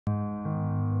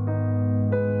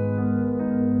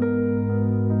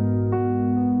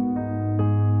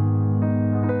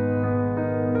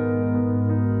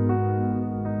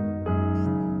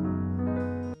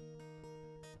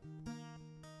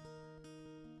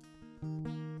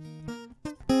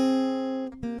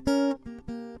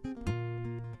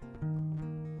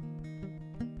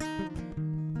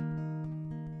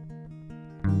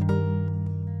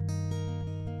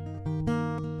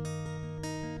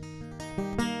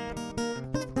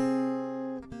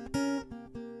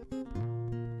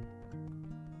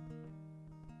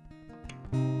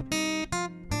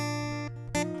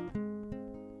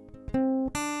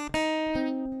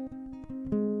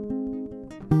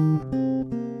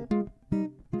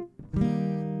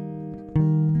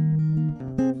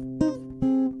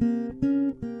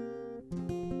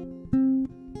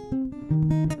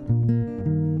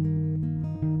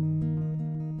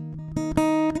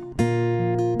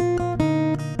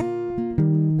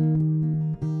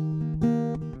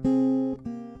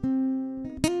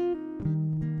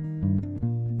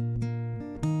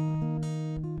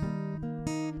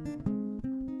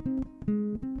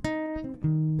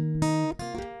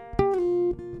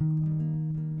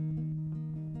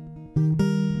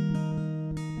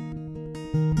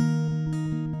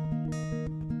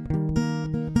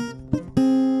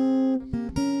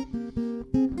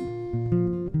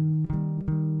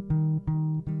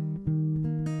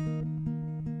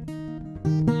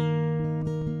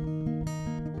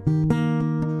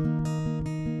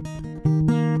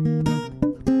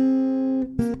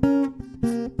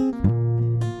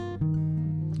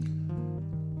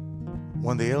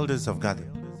When the elders have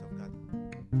gathered,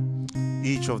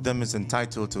 each of them is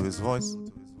entitled to his voice.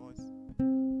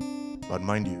 But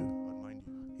mind you,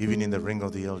 even in the ring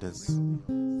of the elders,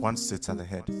 one sits at the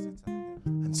head.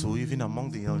 And so even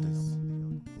among the elders,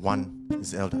 one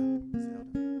is elder.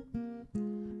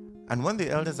 And when the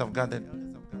elders have gathered,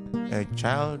 a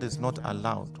child is not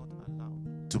allowed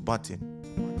to butt in.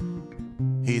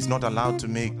 He is not allowed to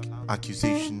make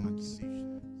accusations.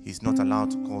 He's not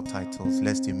allowed to call titles,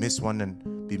 lest he miss one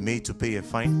and be made to pay a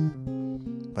fine.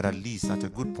 But at least at a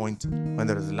good point, when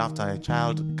there is laughter, a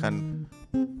child can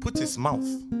put his mouth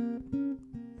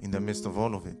in the midst of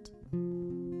all of it.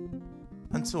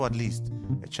 And so at least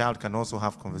a child can also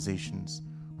have conversations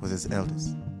with his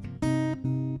elders.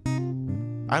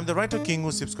 I am the writer king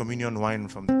who sips communion wine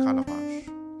from the calabash.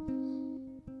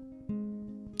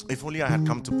 If only I had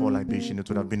come to pour libation, it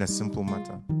would have been a simple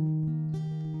matter.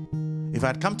 If I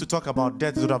had come to talk about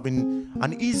death, it would have been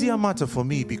an easier matter for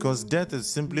me, because death is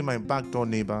simply my backdoor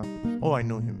neighbor. Oh, I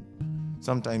know him.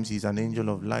 Sometimes he's an angel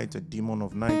of light, a demon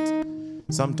of night.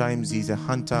 Sometimes he's a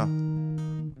hunter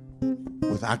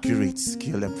with accurate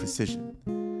skill and precision.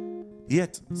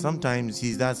 Yet, sometimes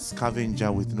he's that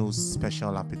scavenger with no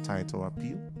special appetite or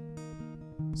appeal.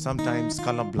 Sometimes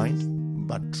colorblind,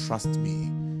 but trust me,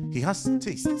 he has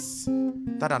tastes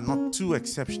that are not too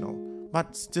exceptional.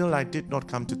 But still, I did not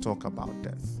come to talk about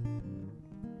death.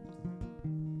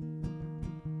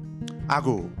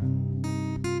 Ago,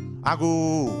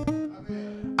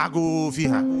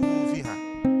 fiha.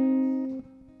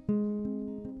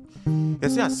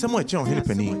 Yes, yeah, somewhere John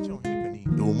Hilpenny,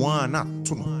 the one not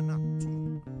two.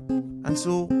 And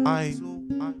so I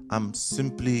am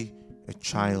simply a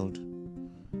child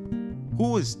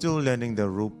who is still learning the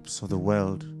ropes of the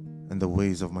world and the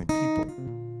ways of my people.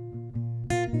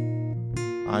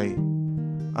 I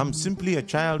am simply a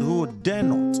child who dare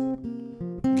not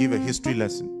give a history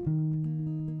lesson.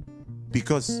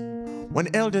 Because when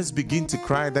elders begin to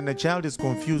cry, then a child is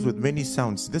confused with many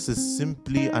sounds. This is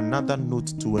simply another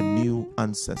note to a new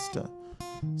ancestor.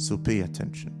 So pay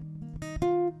attention.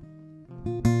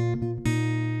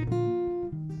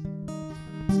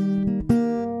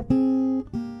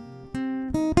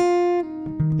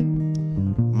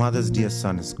 Mother's dear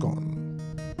son is gone.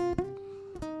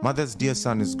 Mother's dear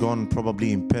son is gone,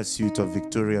 probably in pursuit of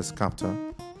victorious captor,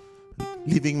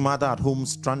 leaving mother at home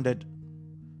stranded,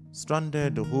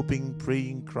 hoping,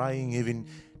 praying, crying, even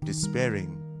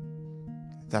despairing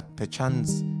that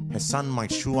perchance her son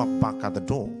might show up back at the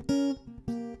door.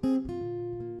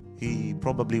 He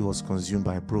probably was consumed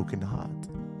by a broken heart,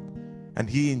 and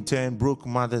he in turn broke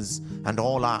mothers and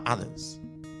all our others.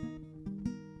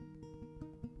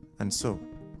 And so,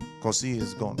 Kosi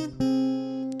is gone.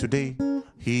 Today,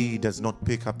 he does not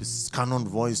pick up his canon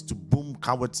voice to boom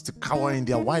cowards to cower in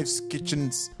their wives'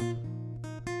 kitchens.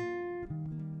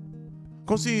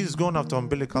 Kosi is gone after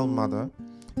umbilical mother,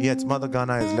 yet Mother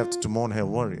Ghana is left to mourn her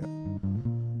warrior.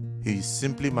 He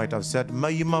simply might have said,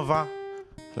 Mayimava,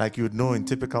 like you would know in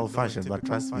typical fashion, but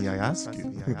trust me, I ask you,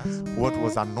 what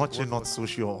was Anoche not so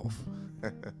sure of?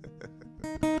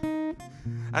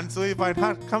 And so if I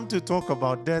had come to talk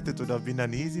about death, it would have been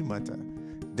an easy matter.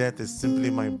 Death is simply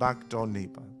my backdoor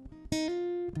neighbor.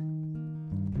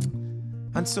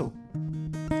 And so,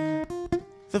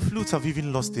 The flutes have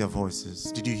even lost their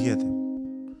voices. Did you hear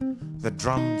them? The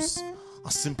drums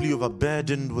are simply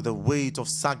overburdened with the weight of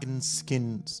sagging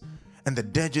skins, and the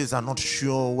dirges are not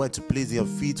sure where to place their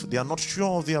feet. They are not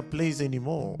sure of their place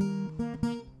anymore.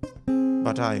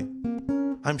 But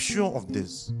I'm sure of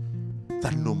this,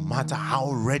 that no matter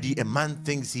how ready a man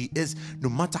thinks he is, no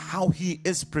matter how he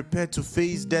is prepared to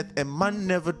face death, a man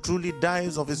never truly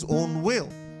dies of his own will.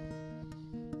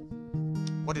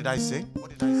 What did I say?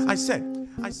 I said,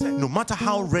 no matter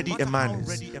how ready a man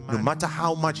is, no matter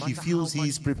how much he feels he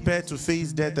is prepared to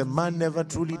face death, a man never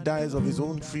truly dies of his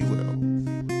own free will.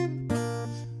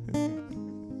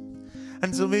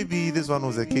 And so maybe this one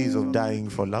was a case of dying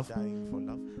for love.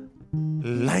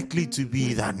 Likely to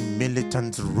be that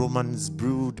militant romance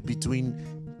brewed between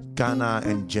Ghana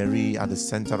and Jerry at the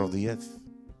center of the earth.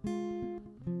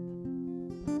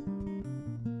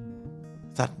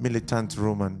 That militant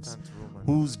romance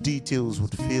whose details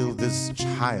would fill this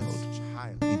child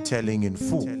in telling in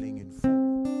full.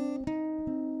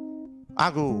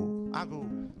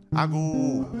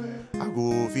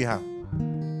 Fiha.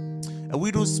 A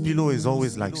widow's pillow is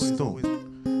always like stone.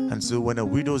 And so when a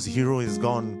widow's hero is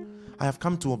gone, I have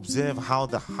come to observe how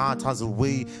the heart has a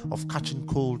way of catching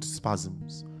cold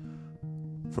spasms.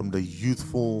 From the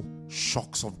youthful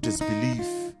shocks of disbelief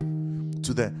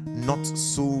to the not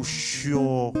so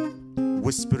sure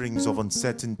whisperings of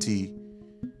uncertainty,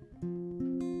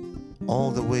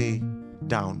 all the way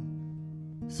down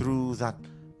through that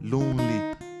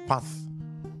lonely path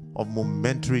of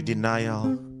momentary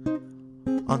denial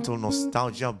until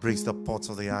nostalgia breaks the pots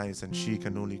of the eyes and she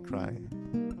can only cry.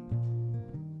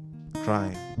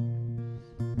 Cry.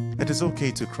 It is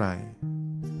okay to cry.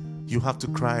 You have to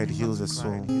cry, it heals the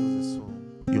soul.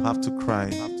 You have to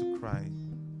cry.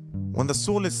 When the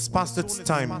soul is past its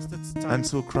time, and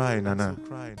so cry, Nana.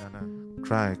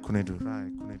 Cry, Kunedu.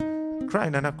 Cry,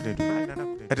 Nana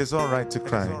Kunedu. It is all right to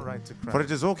cry. For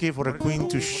it is okay for a queen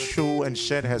to show and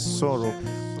shed her sorrow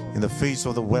in the face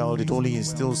of the world. It only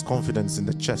instills confidence in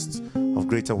the chests of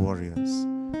greater warriors.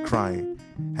 Cry,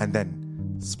 and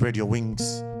then spread your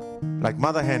wings. Like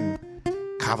mother hen,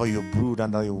 cover your brood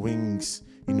under your wings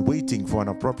in waiting for an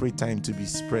appropriate time to be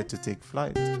spread to take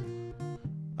flight.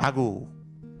 Ago.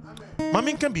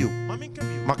 Mamin can be you.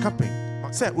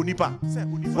 Makaping. Say unipa.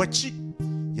 Wachi.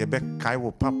 Yebe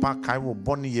kaiwo papa, kaiwo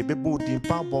boni, yebe bo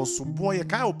dimpa, bo subo, ye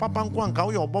kaiwo papa nkwan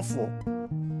kawo yo bofo.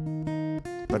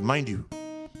 But mind you,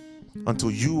 until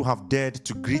you have dared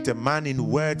to greet a man in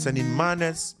words and in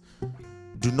manners,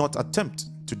 do not attempt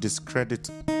to discredit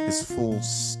his full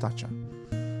stature.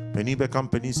 Penny become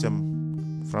penny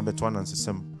sem from Betwan and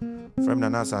Sisem from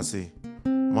Nana Asaase.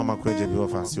 Mama Kweje be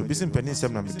of us. You'll be some penny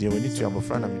sem na me dear. We need to have a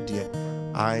friend na me dear.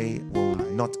 I will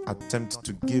not attempt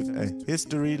to give a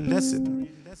history lesson.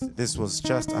 This was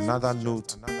just another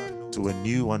note to a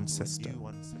new ancestor.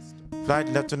 Flight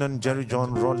Lieutenant Jerry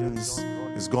John Rawlings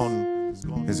is gone.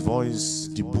 His voice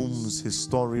debooms, his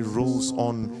story rolls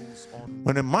on.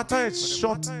 When a matter is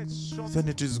short, then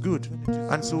it is good.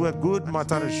 And so a good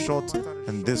matter is short,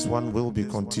 and this one will be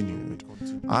continued.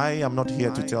 I am not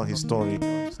here to tell his story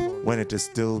when it is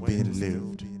still being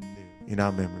lived in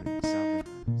our memories.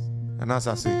 And as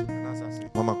I say,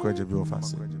 Mama Kweje be of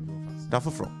us.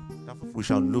 Therefore, we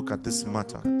shall look at this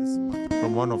matter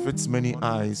from one of its many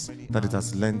eyes that it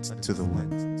has lent to the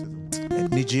world. And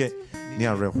Nijie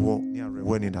near Reho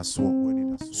when it has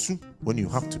sworn. Soon, when you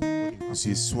have to. You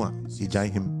see, Swan, he jai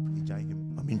him.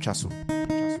 I'm in Chasso.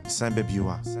 San baby, you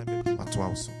are. What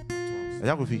was?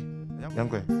 Yagofi,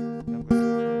 Yankwe.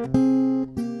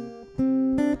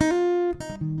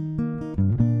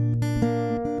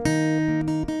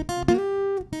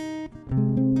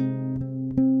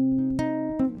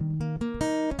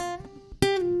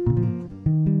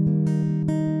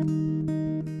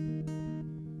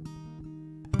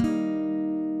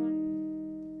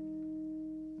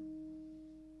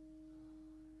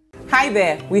 Hi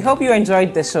there, we hope you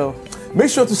enjoyed the show. Make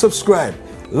sure to subscribe,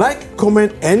 like,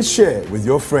 comment, and share with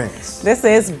your friends. This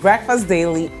is Breakfast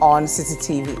Daily on Citi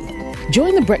TV.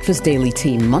 Join the Breakfast Daily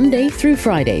team Monday through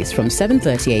Fridays from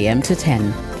 7:30 a.m. to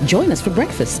 10. Join us for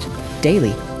breakfast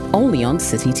daily, only on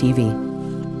Citi TV.